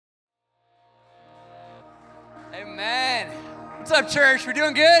Amen. What's up, church? We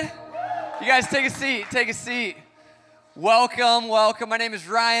doing good? You guys take a seat. Take a seat. Welcome, welcome. My name is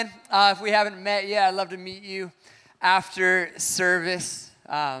Ryan. If we haven't met yet, I'd love to meet you after service.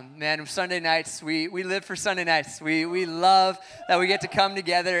 Man, Sunday nights, we live for Sunday nights. We love that we get to come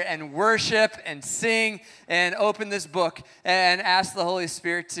together and worship and sing and open this book and ask the Holy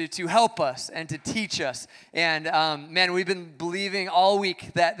Spirit to help us and to teach us. And man, we've been believing all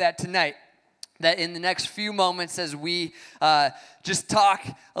week that tonight, that in the next few moments as we just talk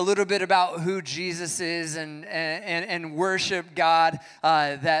a little bit about who Jesus is and worship God,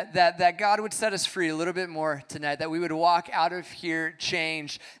 that God would set us free a little bit more tonight, that we would walk out of here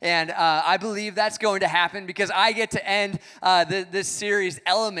changed. And I believe that's going to happen because I get to end this series,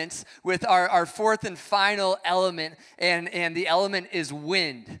 Elements, with our fourth and final element, and the element is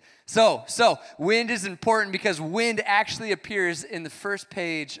wind. So wind is important because wind actually appears in the first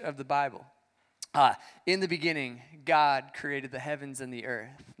page of the Bible. In the beginning, God created the heavens and the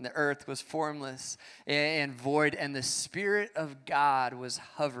earth was formless and void, and the Spirit of God was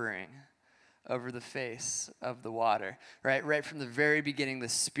hovering over the face of the water, right from the very beginning, the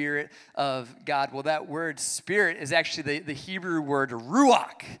Spirit of God. Well, that word Spirit is actually the Hebrew word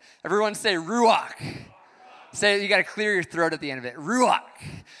ruach. Everyone say ruach. Say, you got to clear your throat at the end of it. Ruach.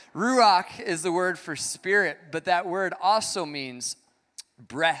 Ruach is the word for spirit, but that word also means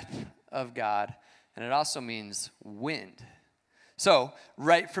breath of God, and it also means wind. So,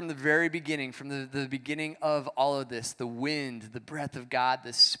 right from the very beginning, from the beginning of all of this, the wind, the breath of God,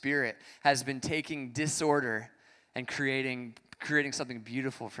 the Spirit, has been taking disorder and creating something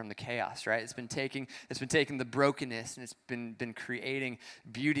beautiful from the chaos, right? It's been taking the brokenness, and it's been creating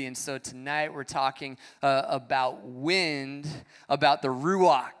beauty. And so tonight we're talking about wind, about the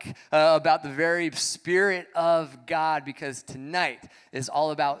ruach, about the very Spirit of God, because tonight is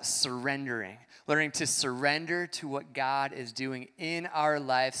all about surrendering. Learning to surrender to what God is doing in our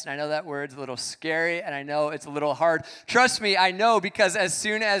lives. And I know that word's a little scary, and I know it's a little hard. Trust me, I know, because as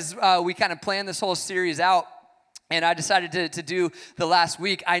soon as we kind of planned this whole series out, and I decided to do the last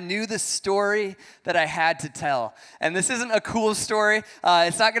week, I knew the story that I had to tell. And this isn't a cool story.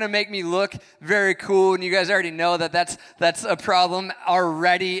 It's not going to make me look very cool, and you guys already know that's a problem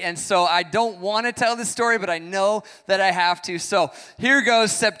already. And so I don't want to tell this story, but I know that I have to. So here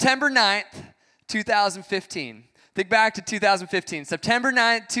goes, September 9th, 2015. Think back to 2015. September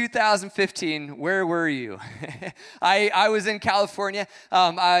 9th, 2015. Where were you? I was in California.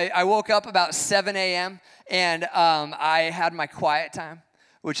 I woke up about 7 a.m. and I had my quiet time,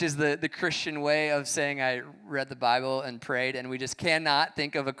 which is the Christian way of saying I read the Bible and prayed, and we just cannot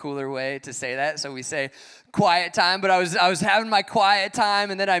think of a cooler way to say that, so we say quiet time. But I was having my quiet time,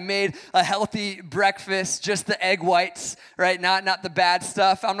 and then I made a healthy breakfast, just the egg whites, right? Not the bad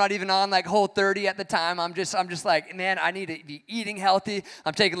stuff. I'm not even on like Whole30 at the time. I'm just like, man, I need to be eating healthy.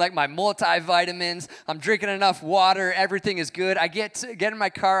 I'm taking like my multivitamins. I'm drinking enough water. Everything is good. I get in my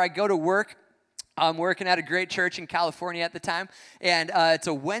car. I go to work. I'm working at a great church in California at the time, and it's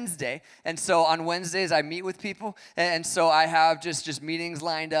a Wednesday, and so on Wednesdays I meet with people, and so I have just meetings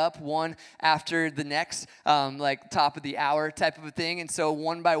lined up, one after the next, like top of the hour type of a thing, and so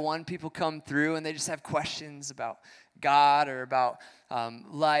one by one people come through, and they just have questions about God or about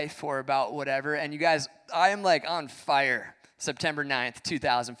life or about whatever, and you guys, I am like on fire. September 9th,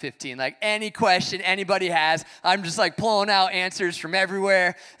 2015. Like any question anybody has, I'm just like pulling out answers from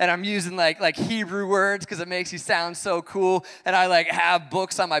everywhere, and I'm using like Hebrew words because it makes you sound so cool. And I like have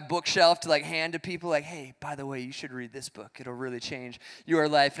books on my bookshelf to like hand to people like, hey, by the way, you should read this book. It'll really change your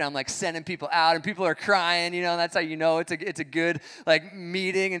life. And I'm like sending people out, and people are crying, and that's how you know it's a good like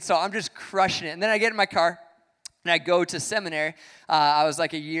meeting. And so I'm just crushing it. And then I get in my car, and I go to seminary. I was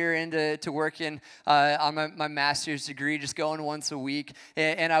like a year into working on my master's degree, just going once a week.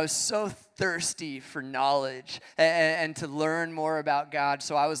 And I was so thirsty for knowledge and to learn more about God.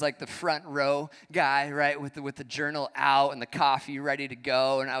 So I was like the front row guy, right, with the journal out and the coffee ready to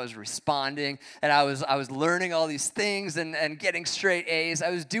go. And I was responding. And I was learning all these things and getting straight A's. I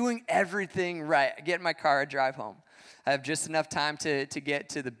was doing everything right. I get in my car, I drive home. I have just enough time to get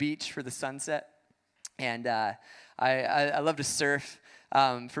to the beach for the sunset. And I love to surf.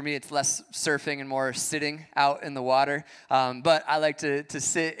 For me, it's less surfing and more sitting out in the water. But I like to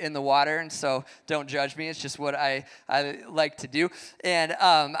sit in the water, and so don't judge me. It's just what I like to do. And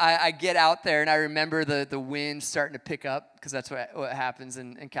I get out there, and I remember the wind starting to pick up because that's what happens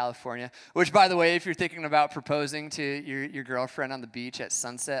in California. Which, by the way, if you're thinking about proposing to your girlfriend on the beach at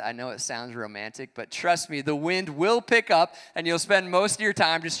sunset, I know it sounds romantic, but trust me, the wind will pick up, and you'll spend most of your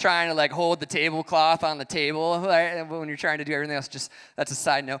time just trying to like hold the tablecloth on the table when you're trying to do everything else. Just that's a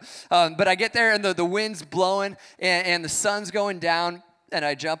side note. But I get there, and the wind's blowing, and the sun's going down, and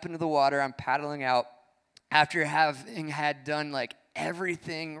I jump into the water. I'm paddling out after having had done like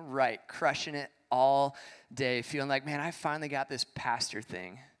everything right, crushing it all day, feeling like, man, I finally got this pastor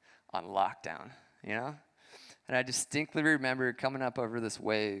thing on lockdown, you know? And I distinctly remember coming up over this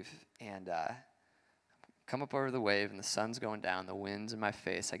wave, and come up over the wave, and the sun's going down, the wind's in my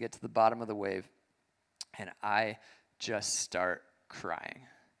face. I get to the bottom of the wave, and I just start crying,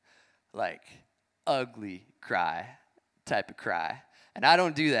 like ugly cry type of cry. And I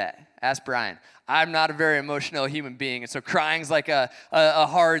don't do that. Ask Brian. I'm not a very emotional human being, and so crying's like a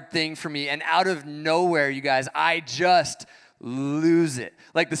hard thing for me. And out of nowhere, you guys, I just lose it.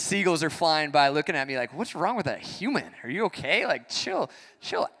 Like the seagulls are flying by looking at me like, what's wrong with that human? Are you okay? Like, chill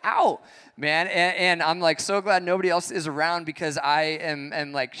out, man. And I'm like so glad nobody else is around because I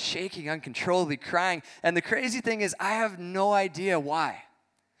am like shaking uncontrollably, crying. And the crazy thing is I have no idea why.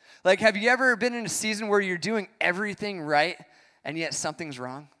 Like, have you ever been in a season where you're doing everything right and yet something's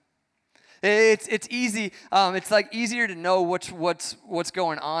wrong? It's easy. It's like easier to know what's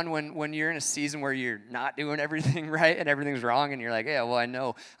going on when you're in a season where you're not doing everything right and everything's wrong, and you're like, yeah, well, I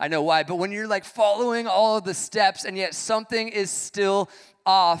know why. But when you're like following all of the steps and yet something is still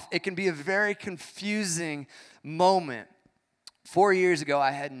off, it can be a very confusing moment. 4 years ago, I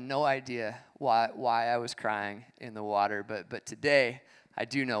had no idea why I was crying in the water, but today I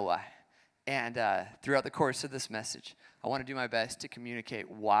do know why. And throughout the course of this message, I want to do my best to communicate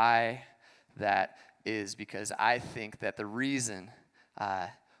why that is, because I think that the reason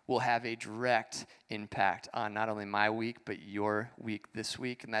will have a direct impact on not only my week, but your week this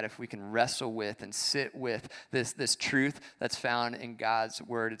week, and that if we can wrestle with and sit with this truth that's found in God's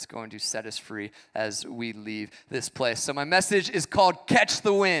word, it's going to set us free as we leave this place. So my message is called Catch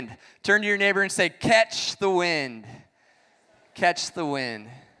the Wind. Turn to your neighbor and say, catch the wind. Catch the wind.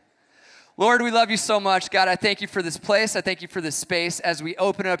 Lord, we love you so much. God, I thank you for this place. I thank you for this space. As we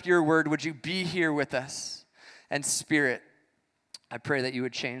open up your word, would you be here with us? And Spirit, I pray that you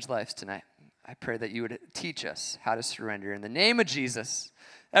would change lives tonight. I pray that you would teach us how to surrender. In the name of Jesus,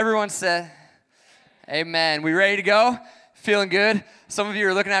 everyone said, amen. We ready to go? Feeling good? Some of you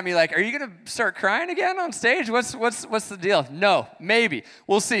are looking at me like, are you going to start crying again on stage? What's the deal? No, maybe.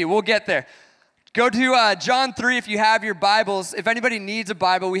 We'll see. We'll get there. Go to John 3 if you have your Bibles. If anybody needs a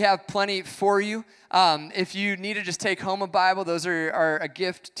Bible, we have plenty for you. If you need to just take home a Bible, those are a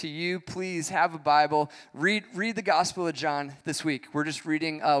gift to you. Please have a Bible. Read the Gospel of John this week. We're just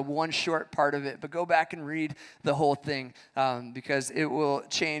reading one short part of it, but go back and read the whole thing because it will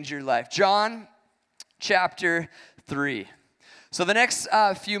change your life. John chapter 3. So the next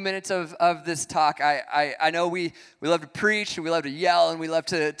few minutes of this talk, I know we love to preach, and we love to yell, and we love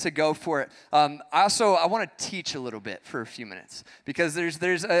to go for it. I want to teach a little bit for a few minutes because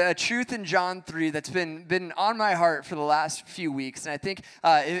there's a truth in John 3 that's been on my heart for the last few weeks, and I think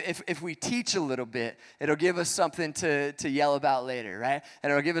if we teach a little bit, it'll give us something to yell about later, right?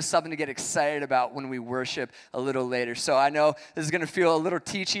 And it'll give us something to get excited about when we worship a little later. So I know this is going to feel a little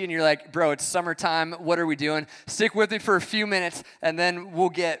teachy, and you're like, bro, it's summertime. What are we doing? Stick with me for a few minutes, and then we'll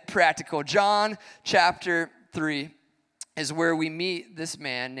get practical. John chapter 3 is where we meet this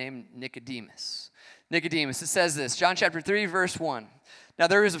man named Nicodemus. Nicodemus, it says this, John chapter 3, verse 1. Now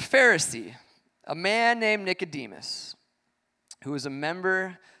there was a Pharisee, a man named Nicodemus, who was a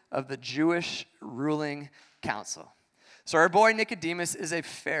member of the Jewish ruling council. So our boy Nicodemus is a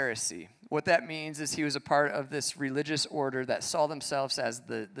Pharisee. What that means is he was a part of this religious order that saw themselves as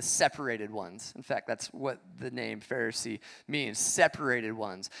the separated ones. In fact, that's what the name Pharisee means, separated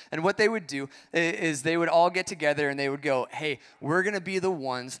ones. And what they would do is they would all get together and they would go, hey, we're going to be the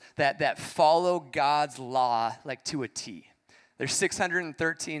ones that follow God's law like to a T. There's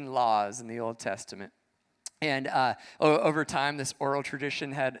 613 laws in the Old Testament. And over time, this oral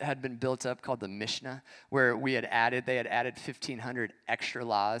tradition had been built up called the Mishnah, where they had added 1,500 extra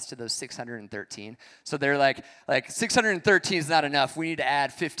laws to those 613. So they're like 613 is not enough. We need to add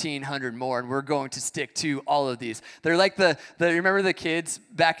 1,500 more, and we're going to stick to all of these. They're like you remember the kids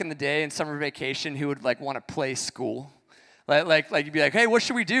back in the day in summer vacation who would like want to play school? Like you'd be like, hey, what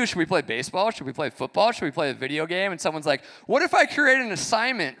should we do? Should we play baseball? Should we play football? Should we play a video game? And someone's like, what if I create an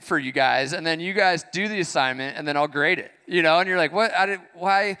assignment for you guys, and then you guys do the assignment, and then I'll grade it? And you're like, what?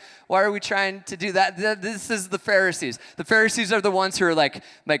 Why are we trying to do that? This is the Pharisees. The Pharisees are the ones who are like,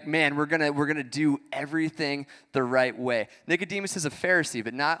 man, we're gonna do everything the right way. Nicodemus is a Pharisee,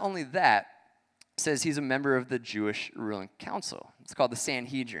 but not only that, it says he's a member of the Jewish ruling council. It's called the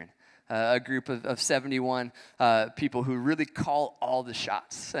Sanhedrin. A group of 71 people who really call all the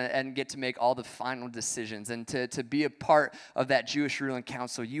shots and get to make all the final decisions. And to be a part of that Jewish ruling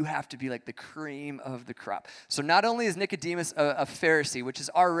council, you have to be like the cream of the crop. So not only is Nicodemus a Pharisee, which is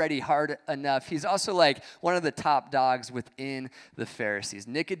already hard enough, he's also like one of the top dogs within the Pharisees.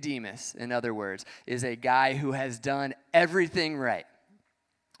 Nicodemus, in other words, is a guy who has done everything right.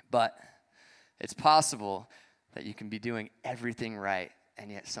 But it's possible that you can be doing everything right, and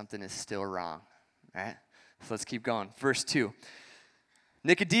yet something is still wrong, right? So let's keep going. Verse 2.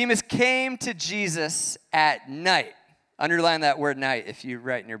 Nicodemus came to Jesus at night. Underline that word night if you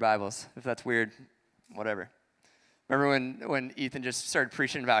write in your Bibles. If that's weird, whatever. Remember when Ethan just started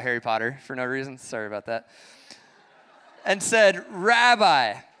preaching about Harry Potter for no reason? Sorry about that. And said,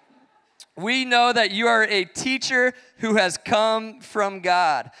 Rabbi, we know that you are a teacher who has come from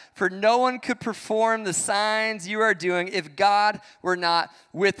God, for no one could perform the signs you are doing if God were not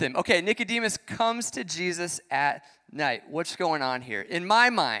with him. Okay, Nicodemus comes to Jesus at night. What's going on here? In my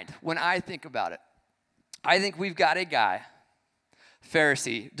mind, when I think about it, I think we've got a guy,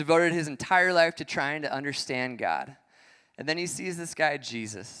 Pharisee, devoted his entire life to trying to understand God. And then he sees this guy,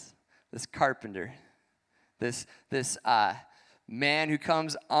 Jesus, this carpenter, this man who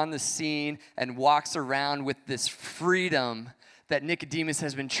comes on the scene and walks around with this freedom that Nicodemus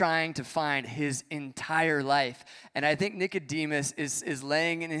has been trying to find his entire life. And I think Nicodemus is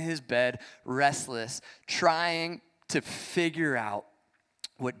laying in his bed, restless, trying to figure out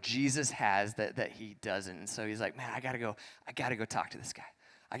what Jesus has that he doesn't. And so he's like, man, I gotta go talk to this guy.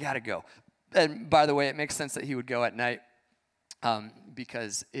 I gotta go. And by the way, it makes sense that he would go at night,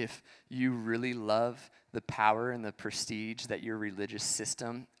 because if you really love the power and the prestige that your religious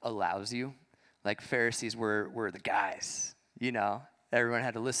system allows you, like Pharisees were the guys, everyone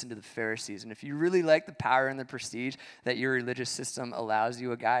had to listen to the Pharisees. And if you really like the power and the prestige that your religious system allows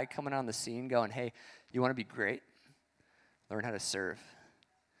you, a guy coming on the scene going, hey, you want to be great? Learn how to serve.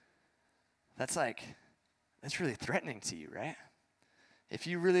 That's really threatening to you, right? If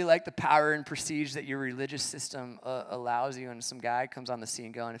you really like the power and prestige that your religious system allows you, and some guy comes on the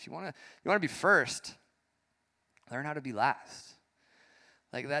scene going, if you want to be first, learn how to be last.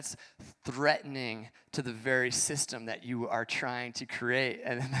 Like, that's threatening to the very system that you are trying to create,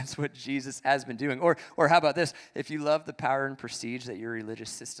 and that's what Jesus has been doing. Or how about this? If you love the power and prestige that your religious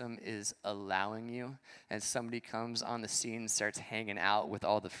system is allowing you, and somebody comes on the scene and starts hanging out with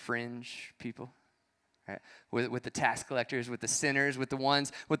all the fringe people, right? With the tax collectors, with the sinners, with the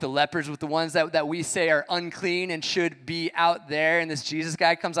lepers, with the ones that we say are unclean and should be out there, and this Jesus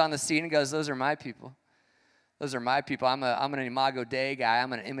guy comes on the scene and goes, those are my people. Those are my people. I'm an Imago Dei guy.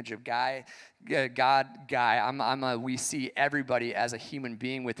 I'm an image of God guy. We see everybody as a human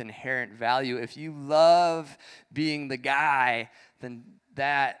being with inherent value. If you love being the guy, then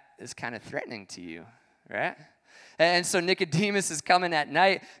that is kind of threatening to you, right? And so Nicodemus is coming at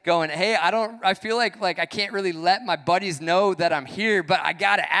night going, hey, I feel like I can't really let my buddies know that I'm here, but I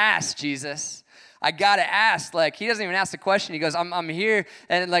got to ask, Jesus. I got to ask. He doesn't even ask the question. He goes, I'm here,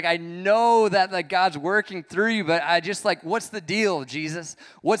 and I know that God's working through you, but I just what's the deal, Jesus?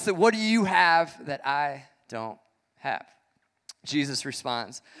 What do you have that I don't have? Jesus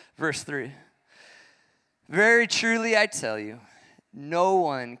responds, verse 3. Very truly I tell you, no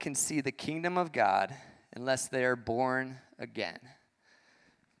one can see the kingdom of God unless they are born again.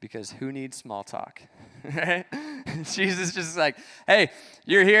 Because who needs small talk, right? Jesus just hey,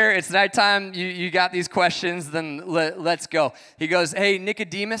 you're here. It's nighttime. You got these questions. Then let's go. He goes, hey,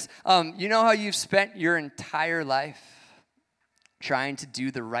 Nicodemus, you know how you've spent your entire life trying to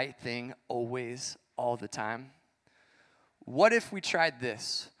do the right thing always, all the time? What if we tried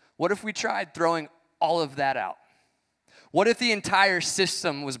this? What if we tried throwing all of that out? What if the entire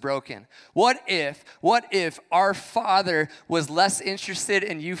system was broken? What if our Father was less interested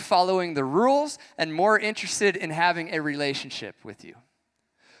in you following the rules and more interested in having a relationship with you?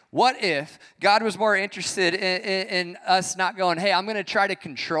 What if God was more interested in us not going, hey, I'm going to try to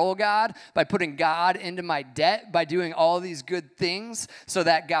control God by putting God into my debt, by doing all these good things so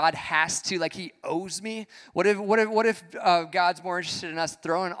that God has to, he owes me? What if God's more interested in us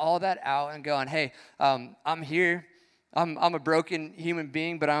throwing all that out and going, hey, I'm here. I'm a broken human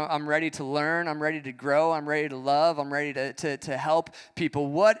being, but I'm ready to learn. I'm ready to grow. I'm ready to love. I'm ready to help people.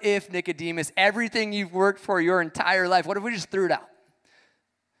 What if, Nicodemus, everything you've worked for your entire life, what if we just threw it out?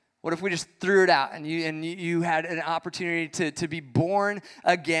 What if we just threw it out and you had an opportunity to be born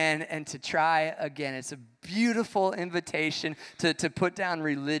again and to try again? It's a beautiful invitation to put down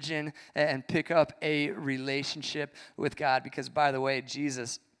religion and pick up a relationship with God. Because, by the way,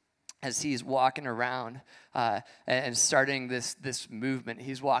 Jesus, as he's walking around and starting this movement,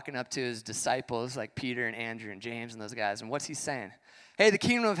 he's walking up to his disciples like Peter and Andrew and James and those guys. And what's he saying? Hey, the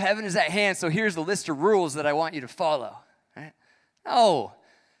kingdom of heaven is at hand, so here's the list of rules that I want you to follow. Right? No.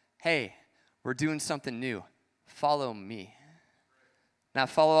 Hey, we're doing something new. Follow me. Not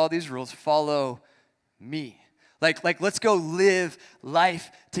follow all these rules. Follow me. Like let's go live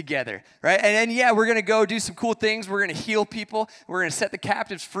life together, right? And yeah, we're going to go do some cool things. We're going to heal people. We're going to set the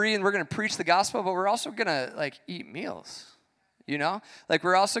captives free, and we're going to preach the gospel, but we're also going to, eat meals, you know?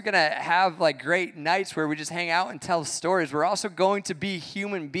 We're also going to have, great nights where we just hang out and tell stories. We're also going to be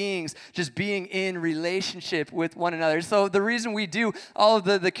human beings just being in relationship with one another. So the reason we do all of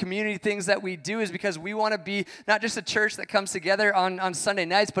the community things that we do is because we want to be not just a church that comes together on Sunday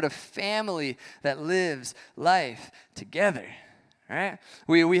nights, but a family that lives life together. Right?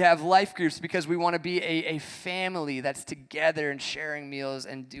 We have life groups because we want to be a family that's together and sharing meals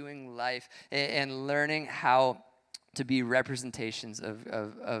and doing life and learning how to be representations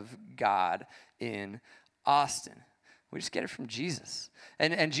of God in Austin. We just get it from Jesus.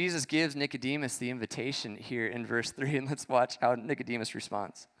 And Jesus gives Nicodemus the invitation here in verse 3, and let's watch how Nicodemus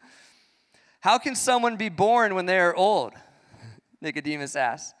responds. How can someone be born when they are old? Nicodemus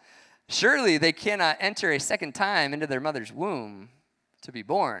asks. Surely they cannot enter a second time into their mother's womb to be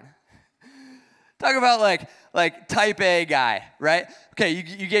born. Talk about like type A guy, right? Okay,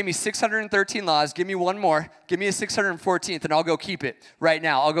 you gave me 613 laws. Give me one more. Give me a 614th, and I'll go keep it right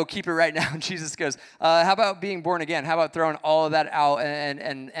now. I'll go keep it right now. And Jesus goes, how about being born again? How about throwing all of that out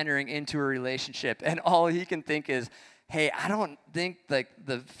and entering into a relationship? And all he can think is, hey, I don't think the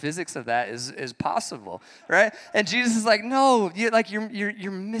physics of that is possible, right? And Jesus is like, no,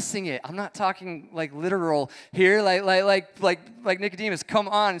 you're missing it. I'm not talking literal here, like Nicodemus. Come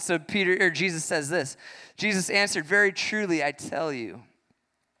on. So Jesus says this. Jesus answered, very truly, I tell you,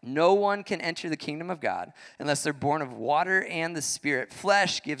 no one can enter the kingdom of God unless they're born of water and the Spirit.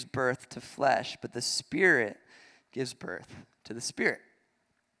 Flesh gives birth to flesh, but the Spirit gives birth to the Spirit.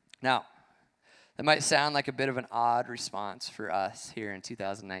 Now, that might sound like a bit of an odd response for us here in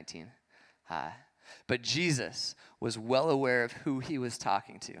 2019. But Jesus was well aware of who he was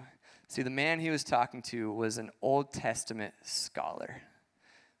talking to. See, the man he was talking to was an Old Testament scholar.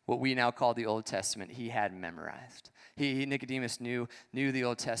 What we now call the Old Testament, he had memorized. Nicodemus knew the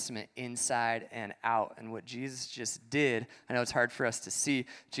Old Testament inside and out. And what Jesus just did, I know it's hard for us to see,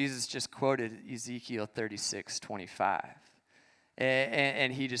 Jesus just quoted Ezekiel 36:25.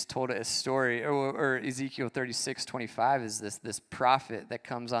 And he just told a story, or Ezekiel 36:25 is this prophet that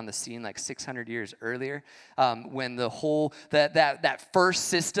comes on the scene 600 years earlier, when the whole, that first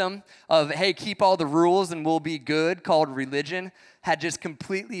system of, hey, keep all the rules and we'll be good, called religion, had just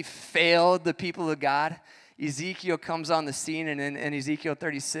completely failed the people of God. Ezekiel comes on the scene, and in Ezekiel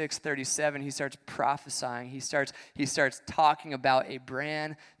 36:37, he starts prophesying. He starts talking about a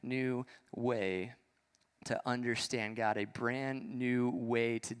brand new way to understand God, a brand new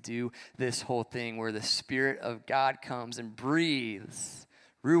way to do this whole thing where the Spirit of God comes and breathes,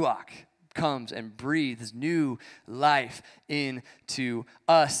 Ruach comes and breathes new life into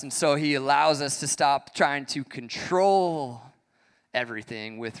us. And so he allows us to stop trying to control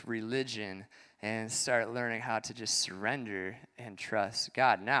everything with religion and start learning how to just surrender and trust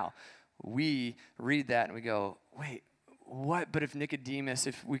God. Now, we read that and we go, wait, what? But if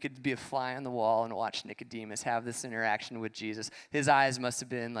we could be a fly on the wall and watch Nicodemus have this interaction with Jesus, his eyes must have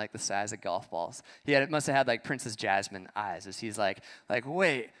been the size of golf balls. Must have had Princess Jasmine eyes, as he's like,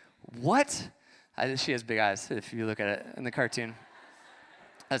 wait, what? She has big eyes if you look at it in the cartoon.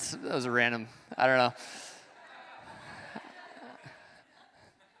 That was a random, I don't know.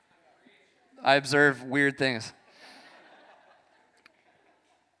 I observe weird things.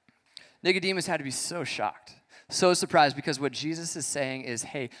 Nicodemus had to be so shocked. So surprised, because what Jesus is saying is,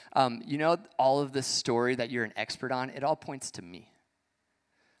 hey, all of this story that you're an expert on, it all points to me.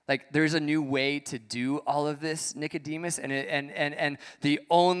 There's a new way to do all of this, Nicodemus, and the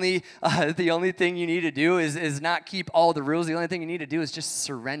only thing you need to do is not keep all the rules. The only thing you need to do is just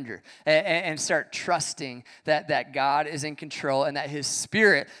surrender and start trusting that God is in control and that His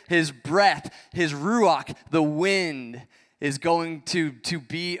Spirit, His breath, His Ruach, the wind, is going to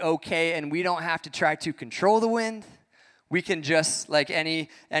be okay, and we don't have to try to control the wind. We can just, like any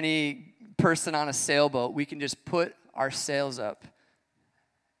person on a sailboat, we can just put our sails up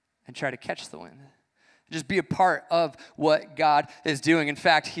and try to catch the wind. Just be a part of what God is doing. In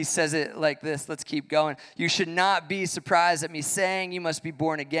fact, he says it like this. Let's keep going. You should not be surprised at me saying you must be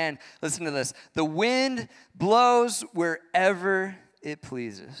born again. Listen to this. The wind blows wherever it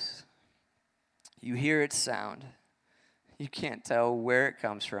pleases. You hear its sound. You can't tell where it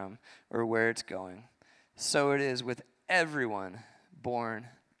comes from or where it's going. So it is with everyone born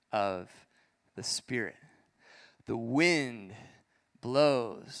of the Spirit. The wind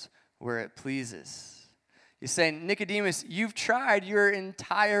blows where it pleases. You say, Nicodemus, you've tried your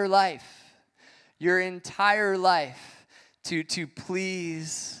entire life to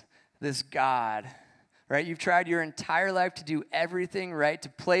please this God, right? You've tried your entire life to do everything right, to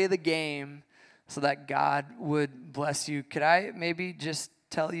play the game so that God would bless you. Could I maybe just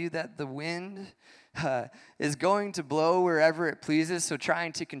tell you that the wind is going to blow wherever it pleases, so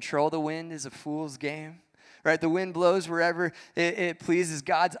trying to control the wind is a fool's game? Right, the wind blows wherever it pleases.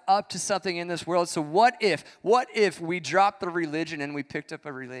 God's up to something in this world. So what if we dropped the religion and we picked up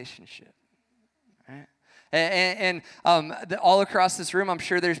a relationship? Right? And all across this room, I'm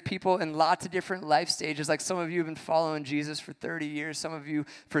sure there's people in lots of different life stages. Like some of you have been following Jesus for 30 years, some of you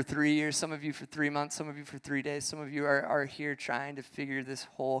for 3 years, some of you for 3 months, some of you for 3 days. Some of you are here trying to figure this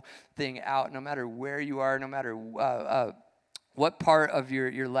whole thing out. No matter where you are, no matter what part of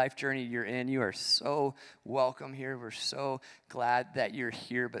your life journey you're in, you are so welcome here. We're so glad that you're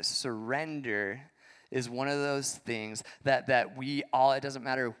here. But surrender is one of those things that we all, it doesn't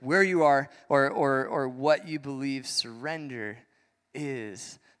matter where you are or what you believe, surrender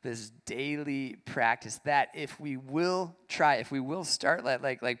is this daily practice that if we will start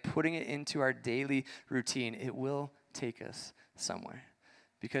like putting it into our daily routine, it will take us somewhere.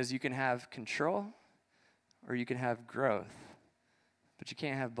 Because you can have control or you can have growth. But you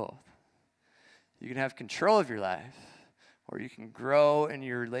can't have both. You can have control of your life, or you can grow in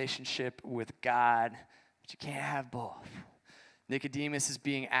your relationship with God, but you can't have both. Nicodemus is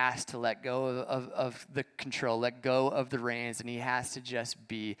being asked to let go of the control, let go of the reins, and he has to just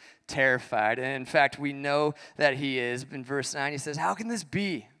be terrified. And in fact, we know that he is. In verse 9, he says, how can this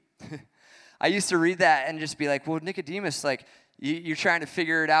be? I used to read that and just be like, well, Nicodemus, like, you're trying to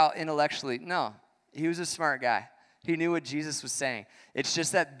figure it out intellectually. No, he was a smart guy. He knew what Jesus was saying. It's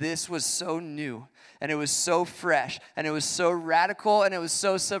just that this was so new, and it was so fresh, and it was so radical, and it was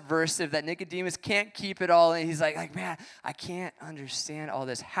so subversive that Nicodemus can't keep it all in. He's like, man, I can't understand all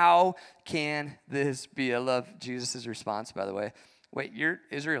this. How can this be? I love Jesus' response, by the way. Wait, you're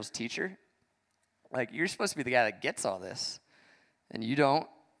Israel's teacher? Like, you're supposed to be the guy that gets all this, and you don't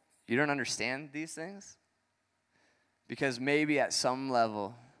understand these things? Because maybe at some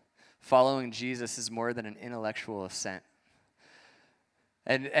level, following Jesus is more than an intellectual assent.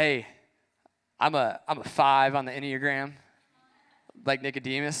 And hey, I'm a 5 on the Enneagram, like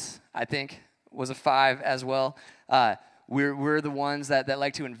Nicodemus, I think, was a 5 as well. We're the ones that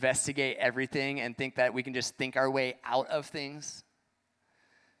like to investigate everything and think that we can just think our way out of things.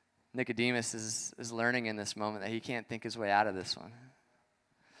 Nicodemus is learning in this moment that he can't think his way out of this one.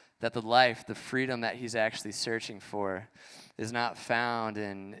 That the life, the freedom that he's actually searching for is not found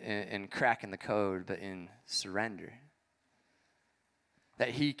in cracking the code, but in surrender. That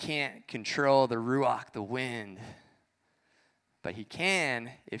he can't control the ruach, the wind, but he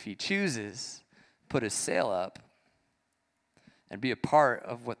can, if he chooses, put his sail up and be a part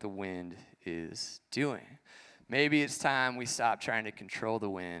of what the wind is doing. Maybe it's time we stop trying to control the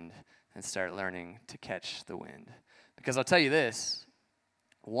wind and start learning to catch the wind. Because I'll tell you this,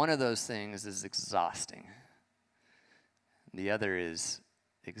 one of those things is exhausting. The other is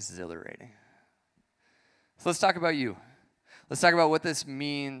exhilarating. So let's talk about you. Let's talk about what this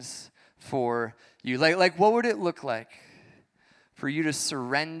means for you. Like what would it look like for you to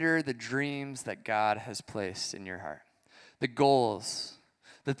surrender the dreams that God has placed in your heart? The goals,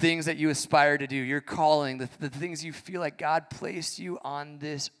 the things that you aspire to do, your calling, the things you feel like God placed you on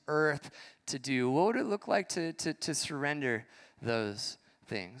this earth to do. What would it look like to surrender those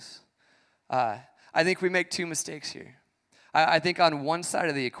things? I think we make two mistakes here. I think on one side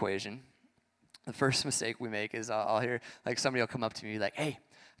of the equation, the first mistake we make is I'll hear, like, somebody will come up to me like, hey,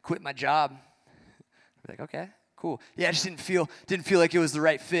 I quit my job. I'll be like, okay, cool. Yeah, I just didn't feel like it was the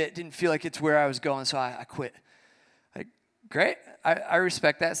right fit. Didn't feel like it's where I was going, so I quit. Like, great. I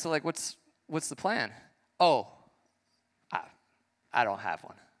respect that. So, like, what's the plan? Oh, I don't have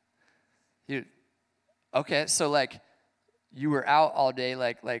one. Okay, so, like, you were out all day,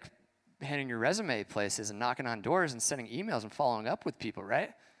 like handing your resume places and knocking on doors and sending emails and following up with people, right?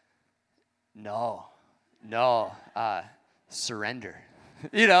 No. surrender,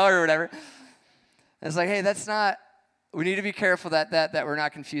 or whatever. And it's like, hey, we need to be careful that we're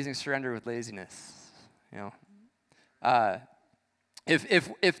not confusing surrender with laziness,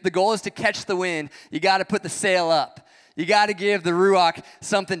 If the goal is to catch the wind, you got to put the sail up. You got to give the ruach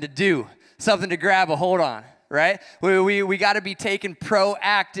something to do, something to grab a hold on, right? We got to be taking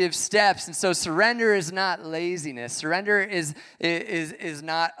proactive steps. And so surrender is not laziness. Surrender is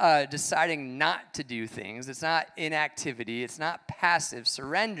not deciding not to do things. It's not inactivity. It's not passive.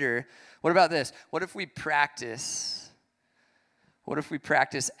 Surrender, what about this? What if we practice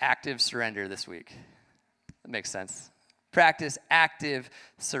active surrender this week? That makes sense. Practice active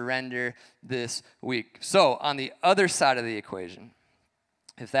surrender this week. So on the other side of the equation,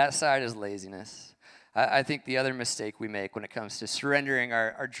 if that side is laziness, I think the other mistake we make when it comes to surrendering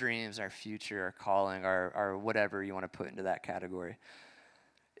our dreams, our future, our calling, our whatever you want to put into that category,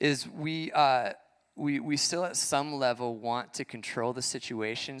 is we still at some level want to control the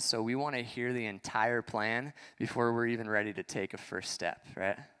situation, so we want to hear the entire plan before we're even ready to take a first step,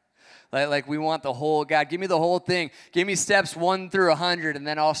 right? Like we want the whole, God, give me the whole thing. Give me steps 1 through 100, and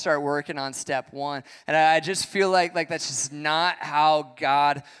then I'll start working on step 1. And I just feel like that's just not how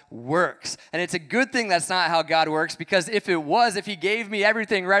God works. And it's a good thing that's not how God works, because if he gave me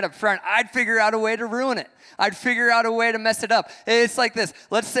everything right up front, I'd figure out a way to ruin it. I'd figure out a way to mess it up. It's like this.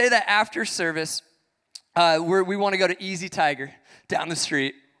 Let's say that after service, we want to go to Easy Tiger down the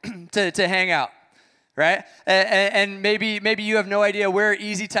street to hang out. Right? And maybe you have no idea where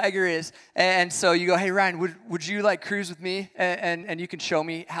Easy Tiger is. And so you go, hey, Ryan, would you like cruise with me? And you can show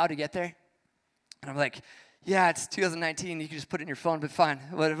me how to get there? And I'm like, yeah, it's 2019. You can just put it in your phone, but fine,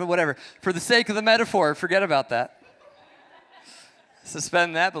 whatever. For the sake of the metaphor, forget about that.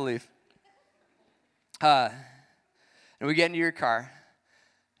 Suspend that belief. And we get into your car.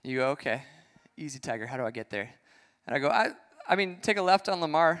 You go, okay, Easy Tiger, how do I get there? And I go, I mean, take a left on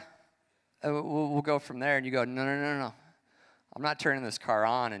Lamar. We'll go from there. And you go, no. I'm not turning this car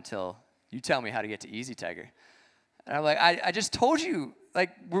on until you tell me how to get to Easy Tiger. And I'm like, I just told you, like,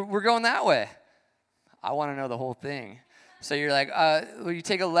 we're going that way. I want to know the whole thing. So you're like, well, you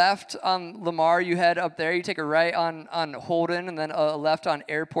take a left on Lamar, you head up there. You take a right on Holden, and then a left on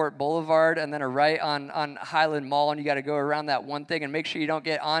Airport Boulevard, and then a right on Highland Mall, and you got to go around that one thing and make sure you don't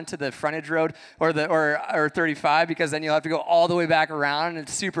get onto the frontage road or 35, because then you'll have to go all the way back around, and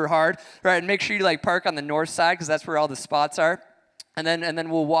it's super hard, right? And make sure you like park on the north side, because that's where all the spots are. And then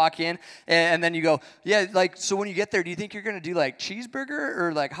we'll walk in, and then you go, yeah, like, so when you get there, do you think you're going to do, like, cheeseburger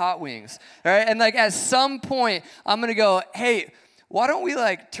or, like, hot wings? All right? And, like, at some point, I'm going to go, hey, why don't we,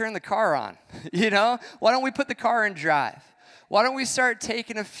 like, turn the car on? Why don't we put the car in drive? Why don't we start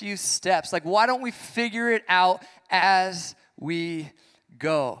taking a few steps? Like, why don't we figure it out as we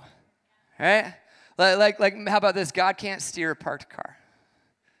go? All right? Like, how about this? God can't steer a parked car.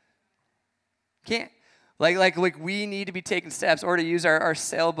 Can't. Like we need to be taking steps, or to use our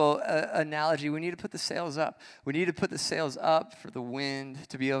sailboat analogy, we need to put the sails up. We need to put the sails up for the wind,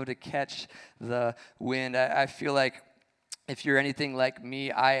 to be able to catch the wind. I feel like if you're anything like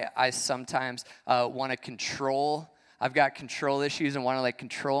me, I sometimes want to control. I've got control issues and want to like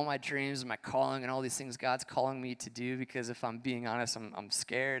control my dreams and my calling and all these things God's calling me to do, because if I'm being honest, I'm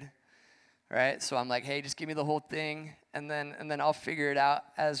scared. Right? So I'm like, hey, just give me the whole thing, and then I'll figure it out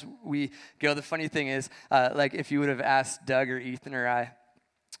as we go. The funny thing is, like if you would have asked Doug or Ethan or I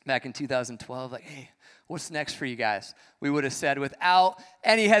back in 2012, like, hey, what's next for you guys? We would have said without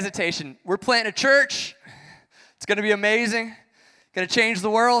any hesitation, we're planting a church. It's going to be amazing. Going to change the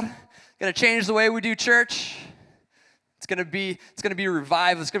world. Going to change the way we do church. It's gonna be a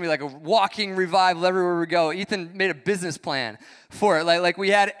revival. It's gonna be like a walking revival everywhere we go. Ethan made a business plan for it. Like we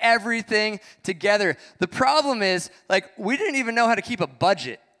had everything together. The problem is, like, we didn't even know how to keep a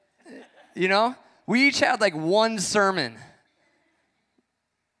budget. We each had like one sermon.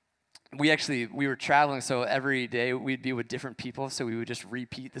 We were traveling, so every day we'd be with different people, so we would just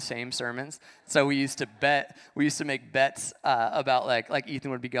repeat the same sermons. So we used to make bets about like Ethan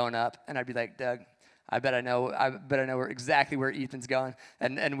would be going up, and I'd be like, Doug, I bet I know exactly where Ethan's going,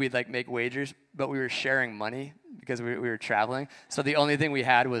 and we'd like make wagers, but we were sharing money because we were traveling. So the only thing we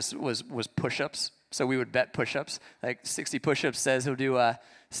had was push-ups. So we would bet push-ups. Like 60 push-ups says he'll do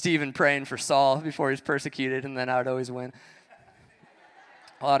Stephen praying for Saul before he's persecuted, and then I would always win.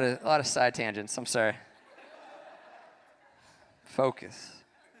 A lot of side tangents. I'm sorry. Focus.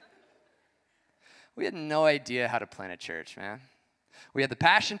 We had no idea how to plant a church, man. We had the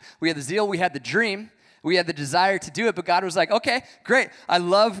passion, we had the zeal, we had the dream, We had the desire to do it, but God was like, okay, great. I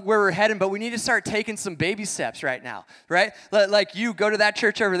love where we're heading, but we need to start taking some baby steps right now, right? Like you go to that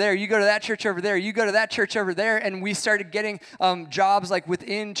church over there, you go to that church over there, you go to that church over there, and we started getting jobs like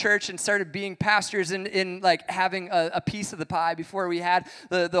within church and started being pastors in like having a piece of the pie before we had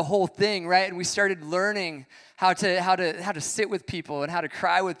the whole thing, right? And we started learning how to sit with people and how to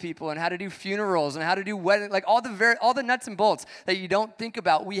cry with people and how to do funerals and how to do wedding, like all the nuts and bolts that you don't think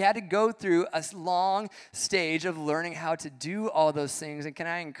about. We had to go through a long stage of learning how to do all those things. And can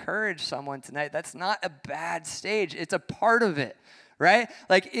I encourage someone tonight? That's not a bad stage. It's a part of it, right?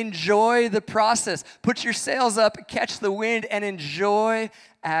 Like enjoy the process. Put your sails up, catch the wind, and enjoy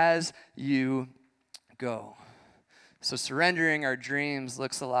as you go. So surrendering our dreams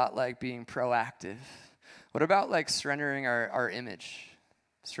looks a lot like being proactive. What about like surrendering our image?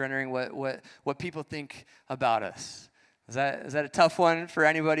 Surrendering what people think about us? Is that a tough one for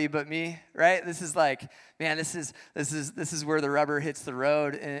anybody but me, right? This is like, man, this is where the rubber hits the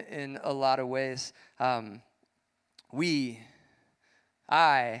road in a lot of ways. I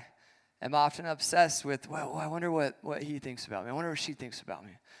am often obsessed with, well, I wonder what he thinks about me. I wonder what she thinks about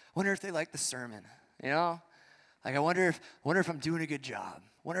me. I wonder if they like the sermon, you know? Like I wonder if I'm doing a good job.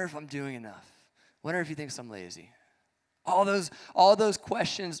 I wonder if I'm doing enough. Wonder if he thinks I'm lazy. All those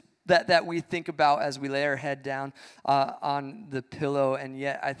questions that we think about as we lay our head down on the pillow, and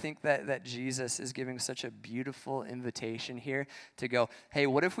yet I think that Jesus is giving such a beautiful invitation here to go, hey,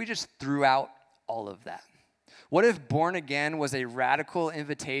 what if we just threw out all of that? What if born again was a radical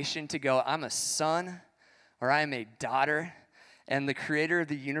invitation to go, I'm a son or I am a daughter, and the creator of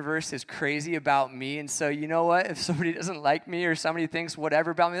the universe is crazy about me, and so you know what? If somebody doesn't like me or somebody thinks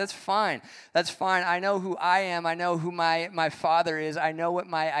whatever about me, that's fine. That's fine. I know who I am. I know who my father is. I know what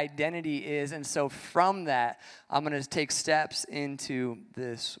my identity is, and so from that, I'm going to take steps into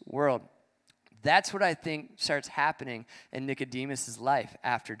this world. That's what I think starts happening in Nicodemus' life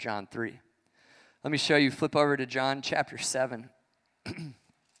after John 3. Let me show you. Flip over to John chapter 7.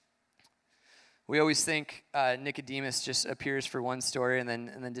 We always think Nicodemus just appears for one story and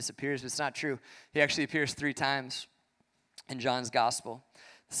then disappears, but it's not true. He actually appears 3 times in John's gospel.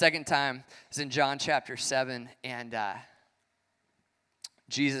 The second time is in John chapter 7, and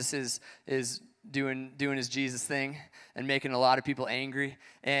Jesus is doing his Jesus thing and making a lot of people angry,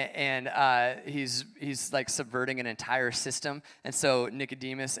 and he's like subverting an entire system. And so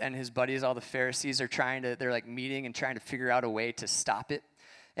Nicodemus and his buddies, all the Pharisees, they're like meeting and trying to figure out a way to stop it.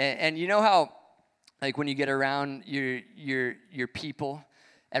 And you know how, like when you get around your people,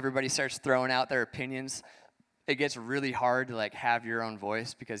 everybody starts throwing out their opinions. It gets really hard to like have your own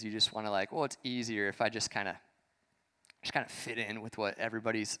voice because you just want to like, well, it's easier if I just kind of fit in with what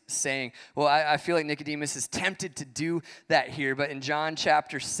everybody's saying. Well, I feel like Nicodemus is tempted to do that here, but in John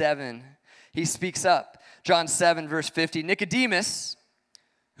chapter 7, he speaks up. John 7, verse 50, Nicodemus,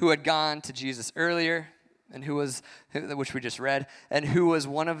 who had gone to Jesus earlier, and which we just read, and who was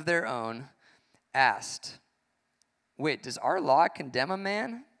one of their own, asked, wait, does our law condemn a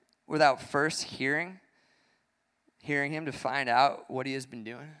man without first hearing him to find out what he has been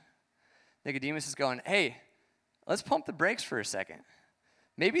doing? Nicodemus is going, hey, let's pump the brakes for a second.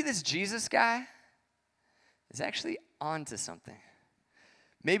 Maybe this Jesus guy is actually onto something.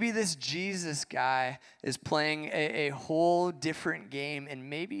 Maybe this Jesus guy is playing a whole different game, and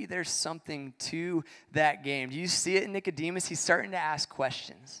maybe there's something to that game. Do you see it in Nicodemus? He's starting to ask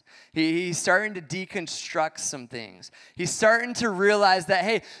questions. He's starting to deconstruct some things. He's starting to realize that,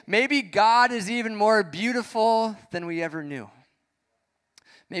 hey, maybe God is even more beautiful than we ever knew.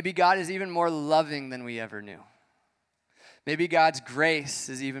 Maybe God is even more loving than we ever knew. Maybe God's grace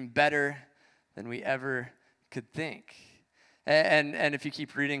is even better than we ever could think. And if you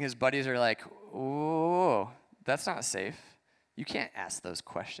keep reading, his buddies are like, oh, that's not safe. You can't ask those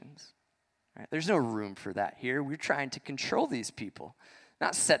questions. Right? There's no room for that here. We're trying to control these people,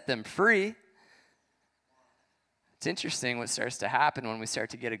 not set them free. It's interesting what starts to happen when we start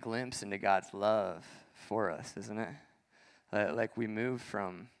to get a glimpse into God's love for us, isn't it? Like we move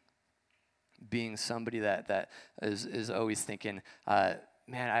from being somebody that is always thinking,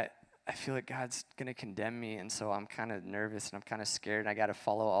 man, I feel like God's going to condemn me, and so I'm kind of nervous and I'm kind of scared and I got to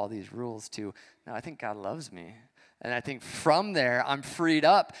follow all these rules too. No, I think God loves me. And I think from there, I'm freed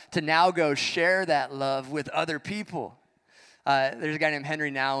up to now go share that love with other people. There's a guy named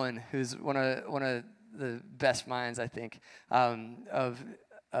Henry Nouwen who's one of the best minds, I think, of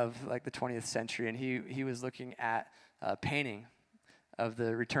like the 20th century, and he was looking at a painting of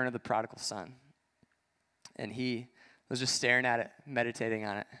the return of the prodigal son. And he was just staring at it, meditating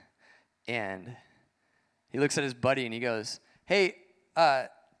on it. And he looks at his buddy and he goes, hey,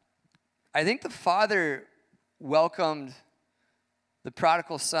 I think the father welcomed the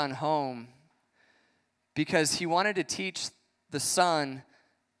prodigal son home because he wanted to teach the son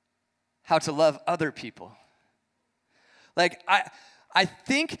how to love other people. Like, I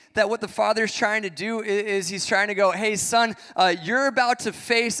think that what the father's trying to do is he's trying to go, hey, son, you're about to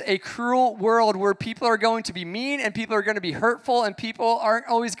face a cruel world where people are going to be mean and people are going to be hurtful and people aren't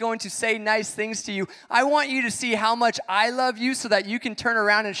always going to say nice things to you. I want you to see how much I love you so that you can turn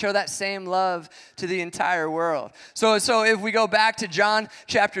around and show that same love to the entire world. So if we go back to John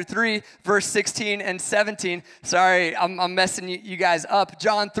chapter 3, verse 16 and 17, sorry, I'm messing you guys up.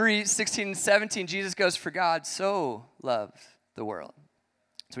 John 3, 16 and 17, Jesus goes, for God so loved the world.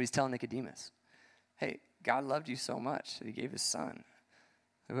 So he's telling Nicodemus, hey, God loved you so much that he gave his son.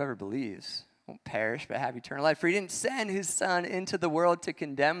 Whoever believes won't perish but have eternal life. For he didn't send his son into the world to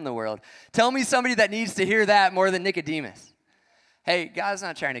condemn the world. Tell me somebody that needs to hear that more than Nicodemus. Hey, God's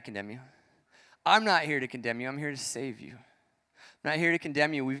not trying to condemn you. I'm not here to condemn you. I'm here to save you. I'm not here to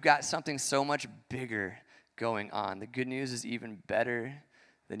condemn you. We've got something so much bigger going on. The good news is even better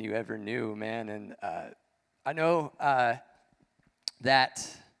than you ever knew, man. And I know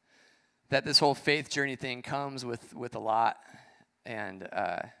that this whole faith journey thing comes with a lot. And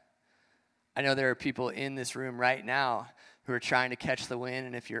I know there are people in this room right now who are trying to catch the wind.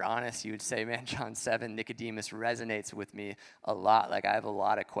 And if you're honest, you would say, man, John 7, Nicodemus resonates with me a lot. Like, I have a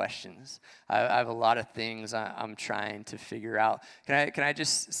lot of questions. I have a lot of things I'm trying to figure out. Can I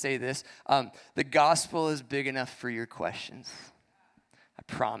just say this? The gospel is big enough for your questions. I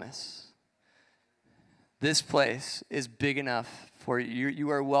promise. This place is big enough for you.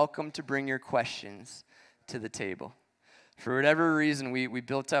 You are welcome to bring your questions to the table. For whatever reason, we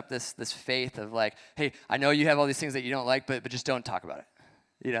built up this faith of like, hey, I know you have all these things that you don't like, but just don't talk about it.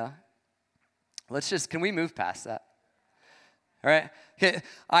 You know? Can we move past that? All right? Okay,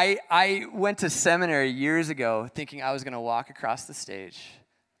 I went to seminary years ago thinking I was going to walk across the stage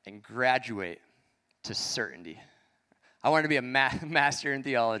and graduate to certainty. I wanted to be a master in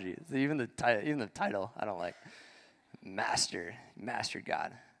theology. Even the title, I don't like. Mastered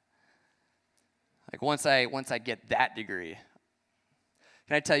God. Like once I get that degree,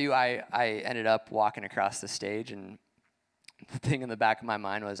 can I tell you I ended up walking across the stage, and the thing in the back of my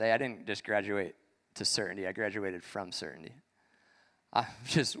mind was, hey, I didn't just graduate to certainty. I graduated from certainty. I'm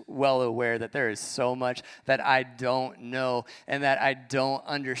just well aware that there is so much that I don't know and that I don't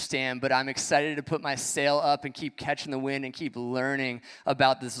understand, but I'm excited to put my sail up and keep catching the wind and keep learning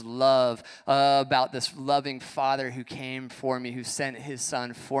about this love, about this loving Father who came for me, who sent his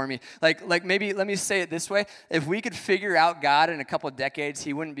son for me. Like maybe, let me say it this way. If we could figure out God in a couple of decades,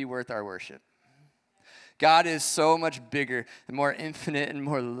 he wouldn't be worth our worship. God is so much bigger and more infinite and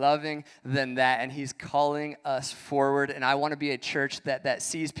more loving than that, and he's calling us forward. And I want to be a church that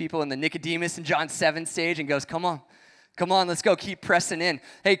sees people in the Nicodemus and John 7 stage and goes, come on, let's go, keep pressing in.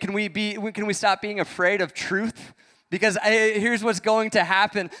 Hey, can we stop being afraid of truth? Because here's what's going to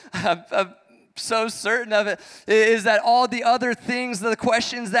happen. I'm so certain of it, is that all the other things, the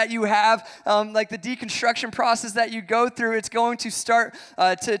questions that you have, like the deconstruction process that you go through, it's going to start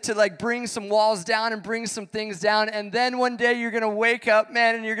to like bring some walls down and bring some things down. And then one day you're going to wake up,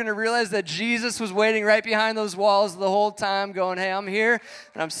 man, and you're going to realize that Jesus was waiting right behind those walls the whole time going, hey, I'm here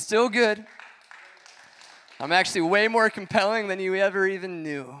and I'm still good. I'm actually way more compelling than you ever even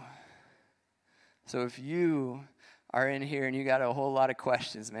knew. So if you are in here and you got a whole lot of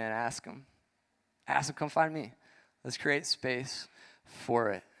questions, man, ask them. Ask them, come find me. Let's create space for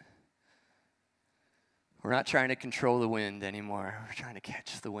it. We're not trying to control the wind anymore. We're trying to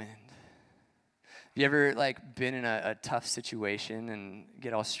catch the wind. Have you ever been in a tough situation and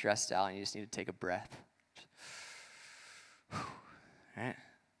get all stressed out and you just need to take a breath? Right?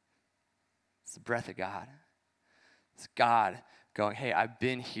 It's the breath of God. It's God going, hey, I've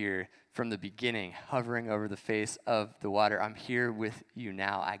been here from the beginning, hovering over the face of the water. I'm here with you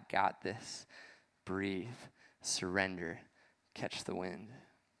now. I got this. Breathe, surrender, catch the wind.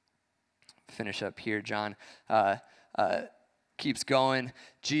 Finish up here. John keeps going.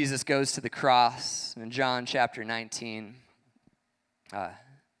 Jesus goes to the cross in John chapter 19.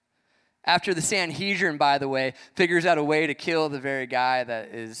 After the Sanhedrin, by the way, figures out a way to kill the very guy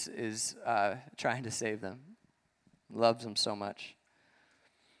that is trying to save them. Loves them so much.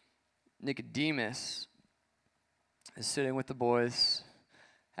 Nicodemus is sitting with the boys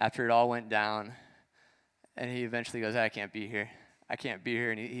after it all went down. And he eventually goes, I can't be here. I can't be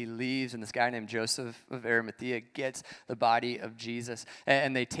here. And he leaves, and this guy named Joseph of Arimathea gets the body of Jesus.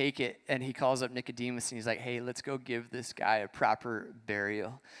 And they take it, and he calls up Nicodemus, and he's like, hey, let's go give this guy a proper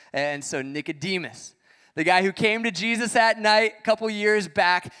burial. And so Nicodemus, The guy who came to Jesus at night a couple years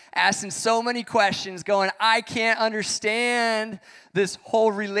back, asking so many questions, going, I can't understand this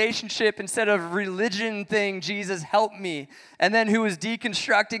whole relationship instead of religion thing. Jesus, help me. And then who was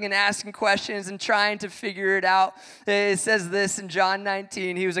deconstructing and asking questions and trying to figure it out. It says this in John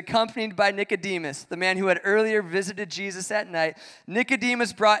 19. He was accompanied by Nicodemus, the man who had earlier visited Jesus at night.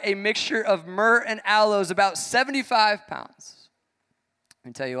 Nicodemus brought a mixture of myrrh and aloes, about 75 pounds. Let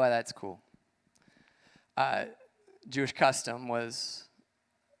me tell you why that's cool. Jewish custom was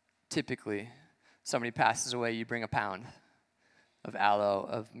typically somebody passes away, you bring a pound of aloe,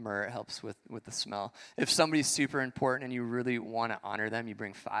 of myrrh. It helps with the smell. If somebody's super important and you really want to honor them, you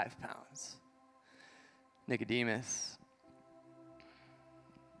bring 5 pounds. Nicodemus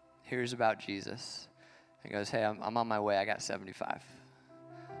hears about Jesus. He goes, hey, I'm on my way. I got 75.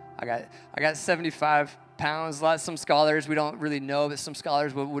 I got 75 pounds. Some scholars, we don't really know, but some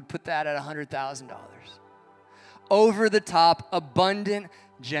scholars would put that at $100,000. Over the top, abundant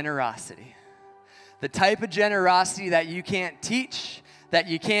generosity. The type of generosity that you can't teach, that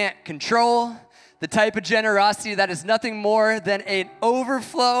you can't control. The type of generosity that is nothing more than an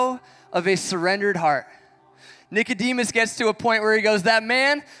overflow of a surrendered heart. Nicodemus gets to a point where he goes, that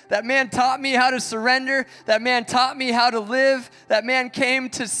man taught me how to surrender. That man taught me how to live. That man came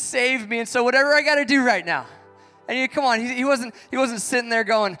to save me. And so whatever I got to do right now. And come on, he wasn't sitting there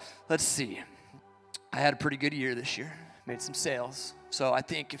going, let's see. I had a pretty good year this year. Made some sales. So I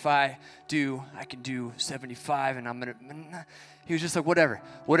think if I can do 75 and I'm going to, he was just like,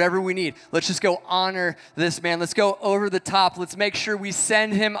 whatever we need. Let's just go honor this man. Let's go over the top. Let's make sure we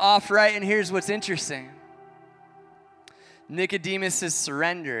send him off right. And here's what's interesting. Nicodemus'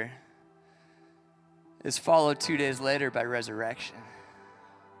 surrender is followed 2 days later by resurrection.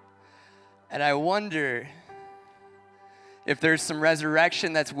 And I wonder if there's some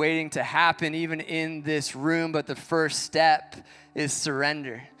resurrection that's waiting to happen even in this room, but the first step is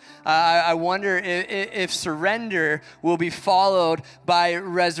surrender. I wonder if surrender will be followed by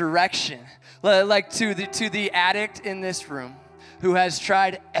resurrection. Like to the addict in this room who has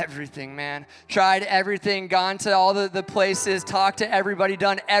tried everything, man. Tried everything, gone to all the places, talked to everybody,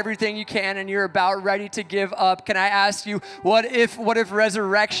 done everything you can, and you're about ready to give up. Can I ask you, what if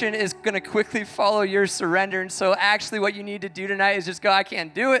resurrection is going to quickly follow your surrender? And so actually what you need to do tonight is just go, I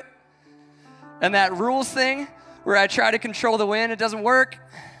can't do it. And that rules thing where I try to control the wind, it doesn't work.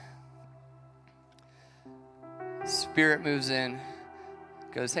 Spirit moves in,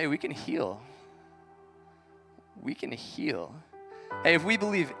 goes, hey, we can heal. We can heal. Hey, if we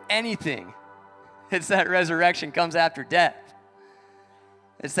believe anything, it's that resurrection comes after death.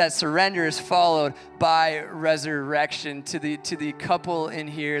 It's that surrender is followed by resurrection. To the couple in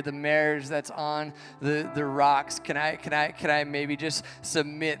here, the marriage that's on the rocks, can I maybe just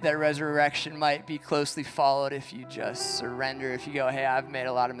submit that resurrection might be closely followed if you just surrender, if you go, hey, I've made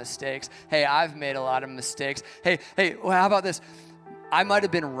a lot of mistakes. Hey, I've made a lot of mistakes. Hey, well, how about this? I might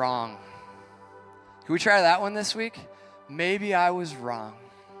have been wrong. Can we try that one this week? Maybe I was wrong.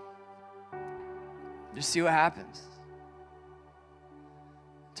 Just see what happens.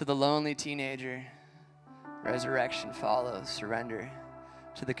 To the lonely teenager, resurrection follows surrender.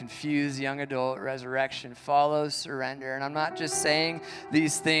 To the confused young adult, resurrection follows surrender. And I'm not just saying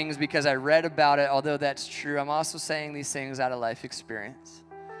these things because I read about it, although that's true. I'm also saying these things out of life experience.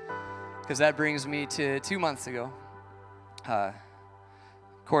 Because that brings me to 2 months ago.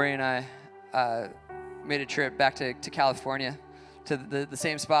 Corey and I made a trip back to California, to the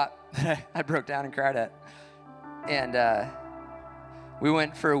same spot that I broke down and cried at. And we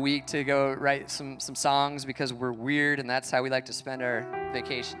went for a week to go write some songs because we're weird, and that's how we like to spend our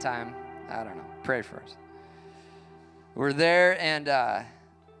vacation time. I don't know. Pray for us. We're there, and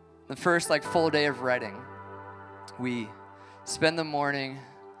the first full day of writing, we spend the morning,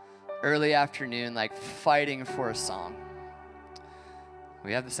 early afternoon, fighting for a song.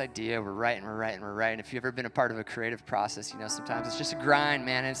 We have this idea, we're writing. If you've ever been a part of a creative process, you know sometimes it's just a grind,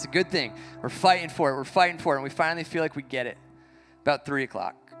 man, and it's a good thing. We're fighting for it, and we finally feel like we get it. About 3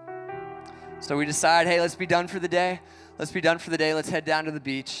 o'clock. So we decide, hey, let's be done for the day. Let's head down to the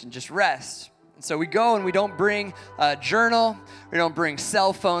beach and just rest. And so we go, and we don't bring a journal. We don't bring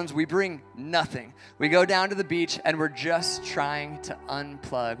cell phones. We bring nothing. We go down to the beach, and we're just trying to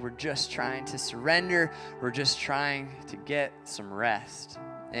unplug. We're just trying to surrender. We're just trying to get some rest.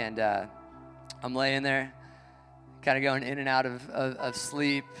 And I'm laying there, kind of going in and out of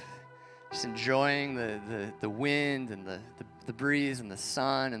sleep, just enjoying the wind and the breeze and the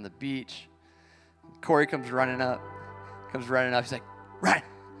sun and the beach. Corey comes running up. He's like, Ryan.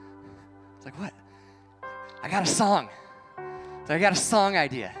 It's like, what? I got a song. So I got a song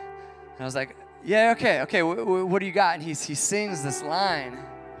idea. And I was like, yeah, okay, what do you got? And he sings this line.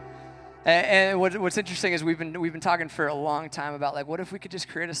 And what's interesting is we've been talking for a long time about like, what if we could just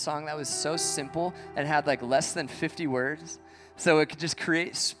create a song that was so simple and had like less than 50 words, so it could just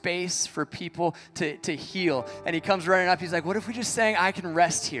create space for people to heal. And he comes running up. He's like, what if we just sang, I can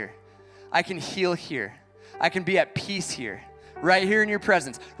rest here, I can heal here, I can be at peace here. Right here in your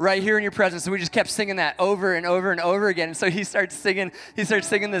presence, right here in your presence. So we just kept singing that over and over and over again. And so he starts singing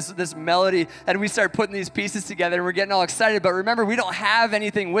this melody, and we start putting these pieces together, and we're getting all excited. But remember, we don't have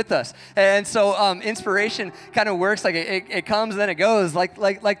anything with us. And so inspiration kind of works like it comes and then it goes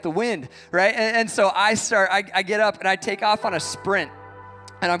like the wind, right? And so I get up and I take off on a sprint.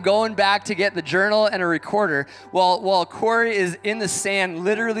 And I'm going back to get the journal and a recorder while Corey is in the sand,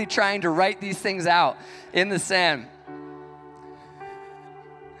 literally trying to write these things out in the sand.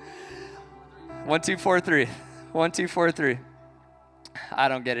 1, 2, 4, 3. 1, 2, 4, 3. I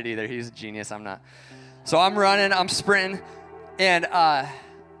don't get it either. He's a genius. I'm not. So I'm running. I'm sprinting. And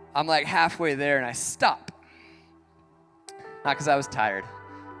I'm like halfway there, and I stop. Not because I was tired,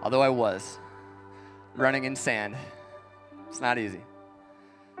 although I was. Running in sand. It's not easy.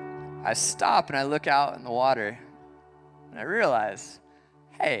 I stop, and I look out in the water, and I realize,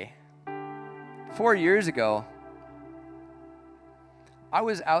 hey, 4 years ago, I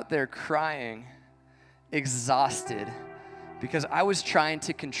was out there crying, exhausted, because I was trying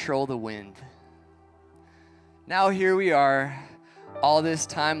to control the wind. Now here we are, all this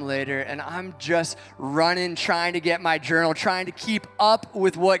time later, and I'm just running, trying to get my journal, trying to keep up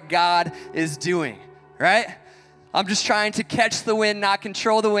with what God is doing, right? I'm just trying to catch the wind, not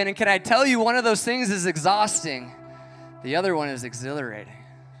control the wind. And can I tell you, one of those things is exhausting. The other one is exhilarating.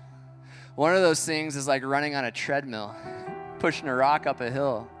 One of those things is like running on a treadmill, pushing a rock up a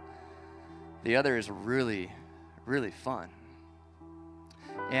hill. The other is really, really fun.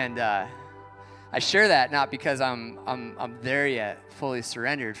 And I share that not because I'm there yet, fully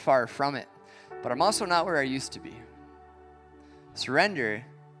surrendered, far from it, but I'm also not where I used to be. Surrender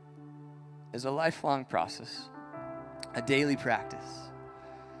is a lifelong process, a daily practice.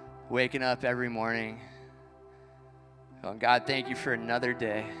 Waking up every morning, going, God, thank you for another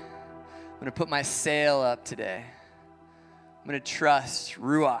day. I'm going to put my sail up today. I'm going to trust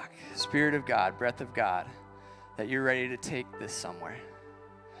Ruach, Spirit of God, breath of God, that you're ready to take this somewhere.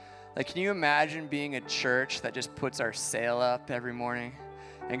 Like, can you imagine being a church that just puts our sail up every morning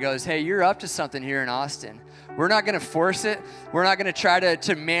and goes, hey, you're up to something here in Austin. We're not going to force it. We're not going to try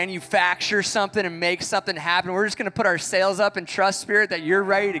to manufacture something and make something happen. We're just going to put our sails up and trust, Spirit, that you're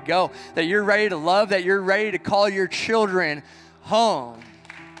ready to go, that you're ready to love, that you're ready to call your children home.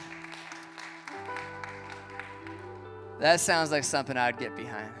 That sounds like something I'd get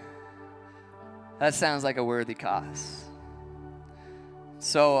behind. That sounds like a worthy cause.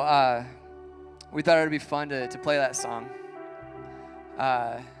 So we thought it would be fun to play that song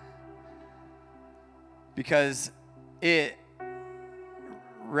because it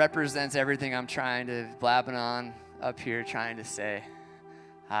represents everything I'm trying to blabbing on up here, trying to say.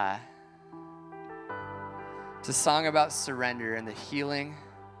 It's a song about surrender and the healing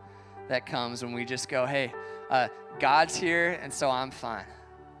that comes when we just go, hey, God's here, and so I'm fine.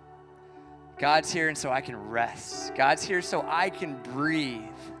 God's here, and so I can rest. God's here so I can breathe.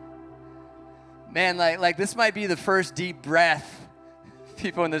 Man, like this might be the first deep breath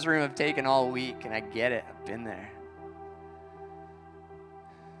people in this room have taken all week, and I get it. I've been there.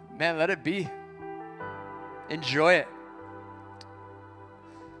 Man, let it be. Enjoy it.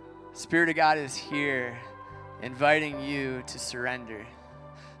 Spirit of God is here, inviting you to surrender.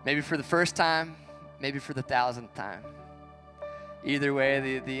 Maybe for the first time, maybe for the 1,000th time. Either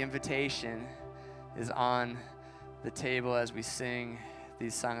way, the invitation is on the table as we sing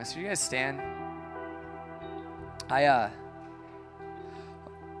these songs. So you guys stand. I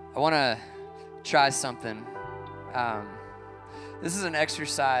want to try something. This is an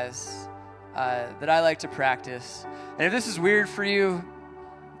exercise that I like to practice. And if this is weird for you,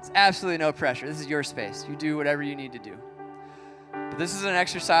 it's absolutely no pressure. This is your space. You do whatever you need to do. But this is an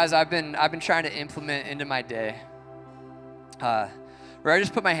exercise I've been trying to implement into my day, where I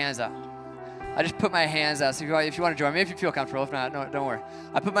just put my hands out. I just put my hands out. So if you want to join me, if you feel comfortable. If not, no, don't worry.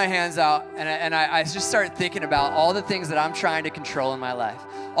 I put my hands out, and I just start thinking about all the things that I'm trying to control in my life,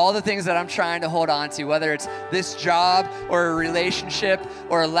 all the things that I'm trying to hold on to, whether it's this job or a relationship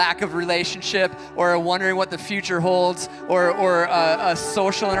or a lack of relationship or wondering what the future holds or a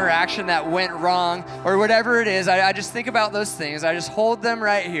social interaction that went wrong or whatever it is. I just think about those things. I just hold them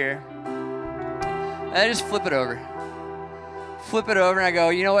right here, and I just flip it over. Flip it over, and I go,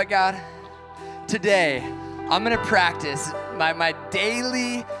 you know what, God? Today, I'm going to practice my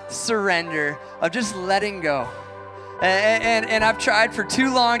daily surrender of just letting go. And I've tried for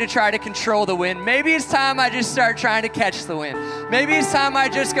too long to try to control the wind. Maybe it's time I just start trying to catch the wind. Maybe it's time I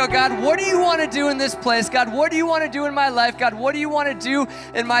just go, God, what do you want to do in this place? God, what do you want to do in my life? God, what do you want to do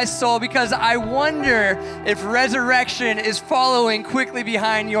in my soul? Because I wonder if resurrection is following quickly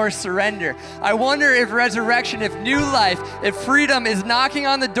behind your surrender. I wonder if resurrection, if new life, if freedom is knocking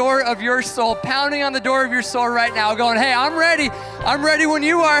on the door of your soul, pounding on the door of your soul right now, going, hey, I'm ready. I'm ready when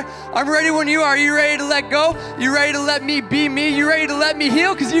you are. I'm ready when you are. You ready to let go? You ready to let me be me? You ready to let me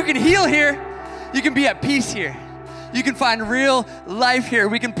heal? Because you can heal here. You can be at peace here. You can find real life here.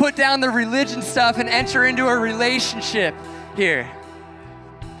 We can put down the religion stuff and enter into a relationship here.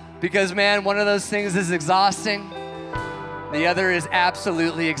 Because, man, one of those things is exhausting. The other is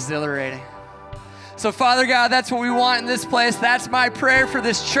absolutely exhilarating. So, Father God, that's what we want in this place. That's my prayer for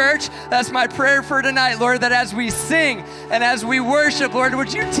this church. That's my prayer for tonight, Lord, that as we sing and as we worship, Lord,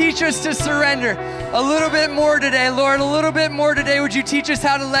 would you teach us to surrender a little bit more today, Lord, a little bit more today. Would you teach us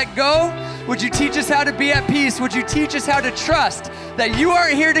how to let go? Would you teach us how to be at peace? Would you teach us how to trust that you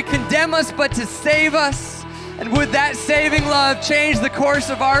aren't here to condemn us, but to save us? And would that saving love change the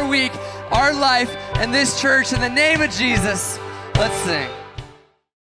course of our week, our life, and this church? In the name of Jesus, let's sing.